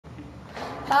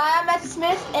Hi, I'm Matt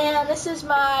Smith, and this is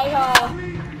my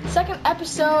second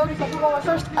episode. Well, my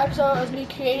first episode was me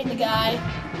creating the guy,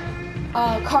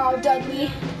 Carl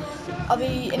Dudley, of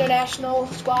the international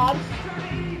squad.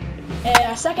 And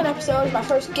our second episode is my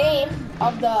first game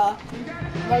of the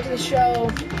regular show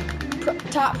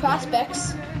top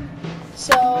prospects.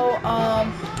 So,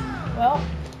 well,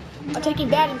 I'm taking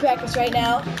batting practice right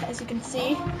now, as you can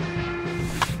see.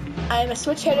 I'm a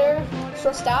switch hitter,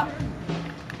 shortstop.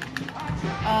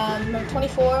 Number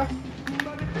 24.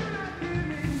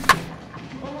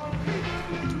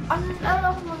 I don't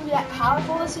know if I'm going to be that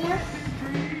powerful this year.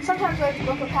 Sometimes I like to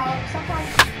go for power.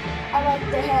 Sometimes I like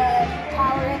to have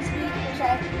power and speed, which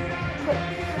I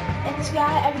put in this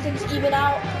guy. Everything's even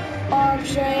out. Arm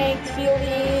strength,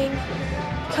 fielding,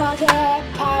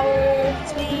 contact, power,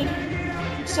 speed.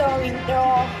 So, I mean, they're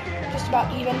all just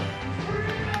about even.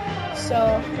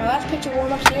 So, my last pitcher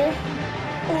warm-ups here.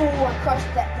 Ooh, I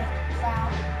crushed that thing. Foul.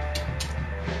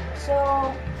 So,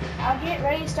 I'll get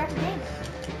ready to start the game.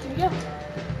 Here we go.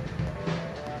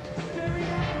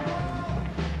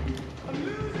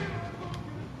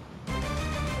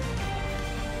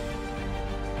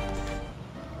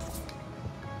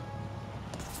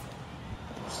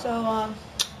 So,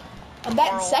 I'm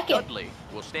batting second. Dudley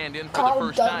will stand in for Carl the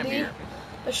first Dudley, time here.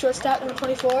 The shortstop, number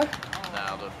 24.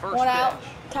 Now the first One pitch. out,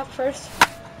 top first.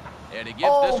 And he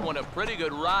gives this one a pretty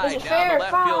good ride down fair? the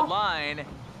left Foul. Field line.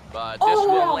 But this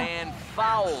will land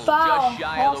foul just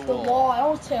shy off of the the wall. I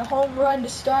almost hit a home run to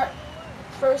start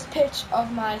first pitch of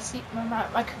my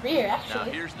career, actually.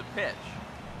 Now here's the pitch.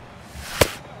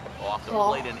 Off the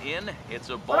plate and in. It's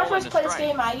a ball When I and first a played this strike.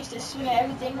 game, I used to swing at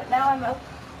everything, but now I'm a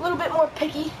little bit more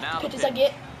picky Now with the the pitches I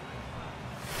get.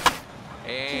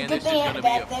 And Good this is thing going and to a be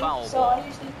bad a thing. foul So ball. I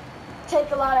usually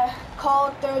take a lot of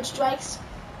called third strikes.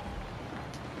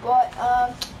 But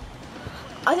I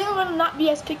think I'm gonna not be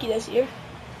as picky this year.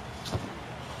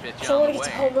 Pitch So I'm on gonna the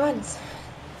get some way. home runs.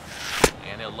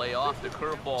 And he'll lay off the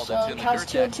curveball So that's it in the counts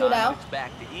dirt 2 and that 2 time, now. and It's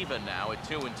back to even now at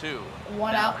 2-2.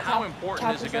 One Now, out. how important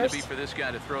top is it of going to be first. for this guy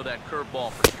to throw that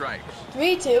curveball for strikes?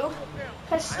 3-2.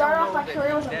 I start off my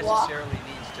career with a walk.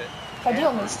 If I do,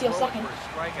 I'm gonna steal second.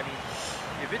 Strike. I mean,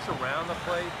 if it's around the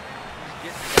plate,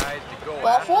 he's getting guys to go Ball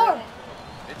after 4. it.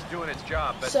 It's doing its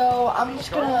job. But So I'm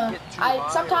just gonna.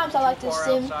 Sometimes I like to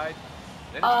sim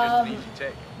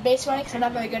base running because I'm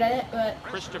not very good at it, but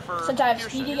Christopher since I have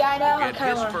Pearson speedy guy now, will I get kind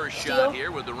his of want to first steal. shot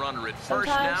here with the runner at first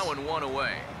Sometimes. now and one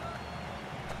away.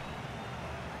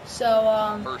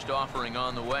 So First offering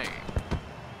on the way.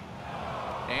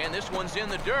 And this one's in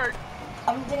the dirt.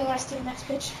 I'm thinking I'm gonna steal the next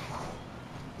pitch.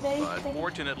 Maybe. But Maybe.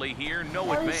 fortunately here,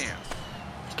 no At least. advance.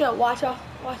 Just gonna watch the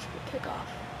pickoff.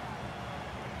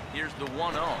 Here's the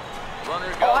 1-0.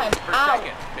 Runner Oh, I'm goes for out.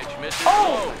 second. Pitch misses.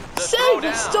 Oh, The save! throw He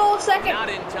down. stole second. Not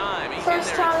in time. He's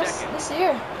First in there time at second. this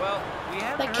year. Well, we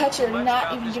haven't That heard catcher too much not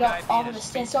about even this get guy off being of a the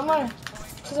stand. speed So I'm gonna,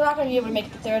 since we're not gonna be able to make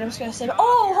it to third, I'm just gonna say, speeder.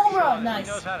 oh, home Showing run, that nice.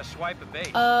 He knows how to swipe a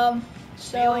base.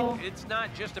 So It's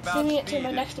not just about sending it to speed.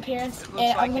 my next appearance, It and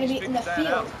looks I'm like gonna he's be in the figured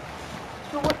that field.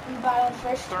 out. So what in the bottom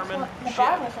first? Thurman In the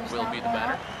bottom of the first will now, be the going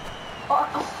batter. out. Oh,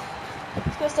 I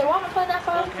was gonna say, why am I playing that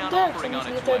far Full from count there? Because offering I'm on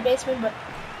usually the its third way. baseman, but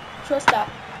shortstop.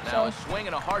 Now a So swing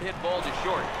and a hard hit ball to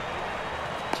short.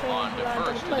 On to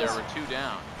first, and there are 2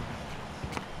 down.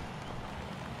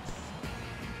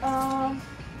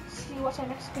 Let's see what's our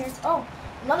next appearance. Oh,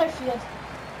 another field.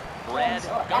 Brad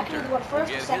So I can Gunter either go to will first or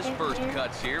get his second first here.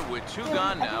 cuts here with 2 Yeah,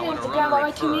 gone I now think and it's a the ground ball runner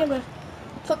right at to me. I'm first.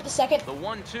 gonna flip the second. The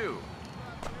 1-2.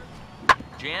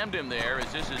 Jammed him there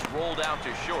as this is rolled out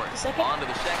to short. Second. On to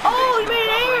the second Oh, he baseman made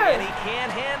an covering, error. and he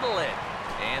can't handle it.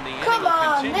 And the inning Come will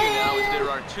on, continue now as man. there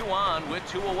are 2 on with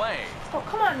 2 away. Oh,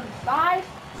 come on, 5.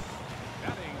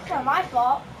 It's not my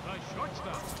fault.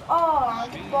 Oh,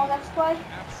 get the ball next play.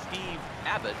 Steve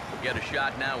Abbott will get a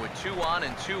shot now with 2 on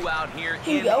and 2 out here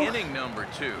Here in we go. inning number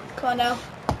 2. Come on now. He's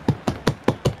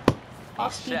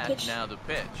Off-speed set pitch. now the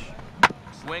pitch.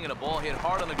 Swing and a ball hit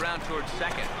hard on the ground towards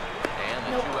second. And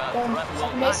the Nope, 2-out going threat will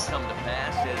second not base. come to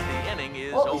pass as the inning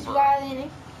is Oh, he's over. right in the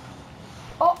inning.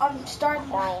 Oh, I'm starting.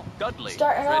 Carl Dudley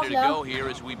Starting off ready to now. go here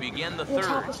as we begin the In the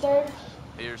top third. of third.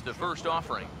 Here's the first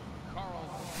offering. He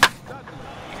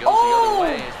goes Oh! the other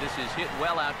way as this is hit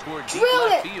well out toward deep Drilled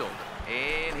left it. field.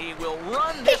 And he will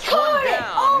run this caught one it.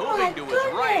 down, Oh, moving my to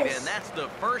his right, goodness. and that's the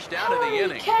first out How of the did he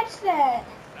inning. catch that?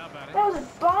 That was a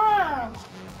bomb.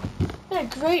 What a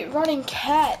great running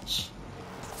catch.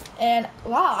 And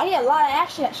wow, I get a lot of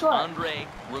action at short. Andre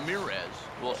Ramirez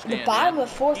will stand bottom in. of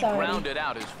the fourth He already. grounded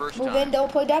out his first Move time. in,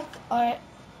 don't play depth. Alright.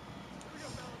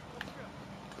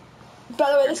 By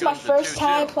the way, Here this is my comes the first 2-2.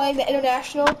 time playing the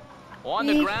international On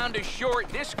the league. ground is short.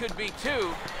 This could be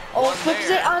 2. Oh, One flips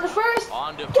there. it on the first.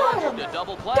 On to Got first, him. a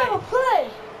double play. Double play.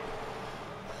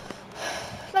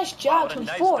 Nice job, What a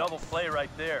nice 24. double play right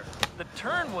there. The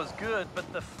turn was good,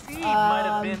 but the feed might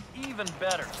have been even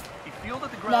better. He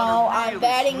fielded the grounder No, really I'm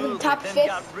batting smoothly, top then fifth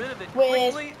got rid of it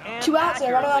with quickly and 2 outs and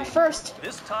I run on accurately. first.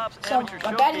 This Topps So amateur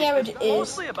my batting showcase average is is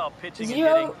mostly about pitching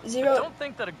 0, and hitting, 0, but don't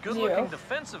think that a good-looking 0.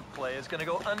 defensive play is going to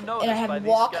go And I unnoticed have by a these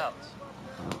walk. scouts.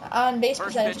 On base First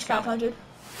percentage pitch is coming. 500.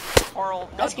 Carl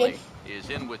That's Dudley good. is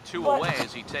in with 2 But away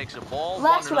as he takes a ball.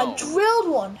 Last one I 1-0. drilled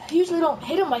one. I usually don't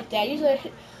hit them like that. Usually I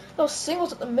hit those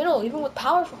singles at the middle, even with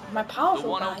my The powerful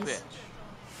 1-0 guys.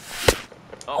 pitch.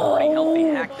 Oh, pretty healthy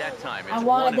hack that time. It's I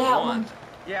wanted 1-1. that one.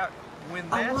 Yeah, when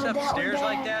I that's wanted that upstairs one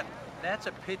like bad. that, that's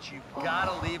a pitch you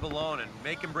gotta leave alone and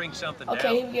make him bring something Okay,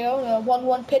 down. here we go.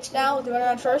 1-1 pitch now with the runner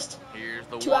on first. Here's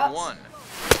the 2 outs. 1-1.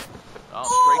 Oh,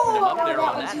 straightened him up I there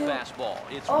wanted on that that one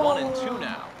fastball. It's Oh. 1-2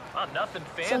 now. Oh, nothing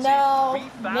fancy. So now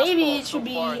 3 maybe fastballs it should so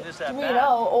be far in this 3-0 at-bat.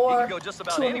 or He could go just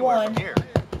about 2-1. anywhere from here.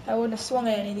 I wouldn't have swung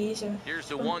at any of these. Here's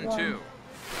the 1-1. 1-2.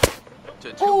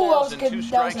 To 2 Oh, that balls was and good. 2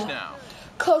 That was strikes a now.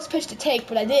 close pitch to take,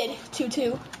 but I did.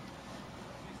 2-2.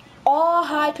 All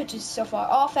high pitches so far.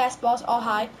 All fastballs, all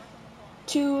high.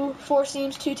 2 4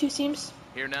 seams, 2 seams.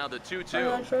 Here now the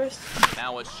Runner on 2-2. first.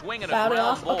 Now a swing and a Fouled it ground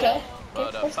off. ball. Okay.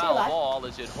 But a Let's stay foul alive. ball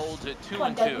as it holds it Come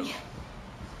on, 2-2. Dudley.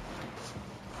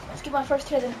 Let's get my first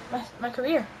hit of my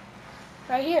career.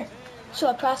 Right here. Show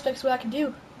the prospects what I can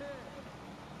do.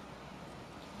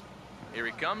 Here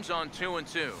he comes on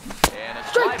 2-2. And a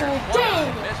Straight slider through. swung Dang.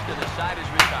 and missed, and the side is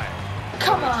retired.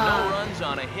 Come No on. runs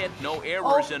on a hit, no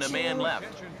errors, and a 0-2. man left.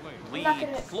 Lee I'm not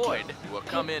gonna Floyd get will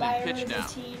come in by and pitch the now.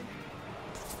 team.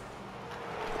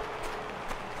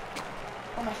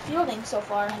 Well, my fielding so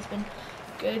far has been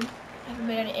good. I haven't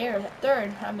made any errors at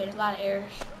third. I made a lot of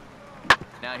errors.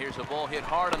 Now here's a ball hit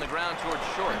hard on the ground towards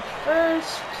short.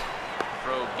 First.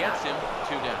 Throw gets him,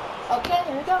 2 down. Okay,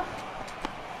 there we go.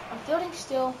 My fielding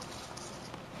still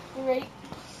great.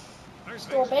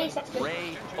 Still base, that's good.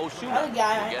 Ray Osuna Other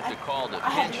guy, will get the call to I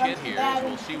had pinch to run hit to here the as bag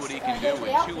we'll and see what he fix can the do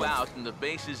with outfit. 2 outs and the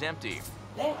base is empty.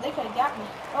 They could have got me.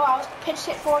 Oh, I was pinch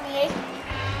hit 4 in the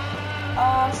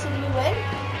 8th. So do you win?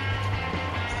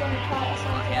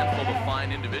 A handful of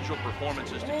fine individual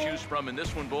performances to choose from in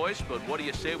this one, boys, but what do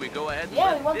you say we go ahead and Yeah,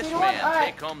 we let won this 3-1. man All right.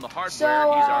 take home the hardware?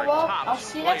 So, He's our well, top I'll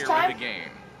see you next player in time. the game.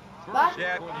 Bye.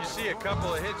 Yeah, you see a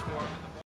couple of hits for him in the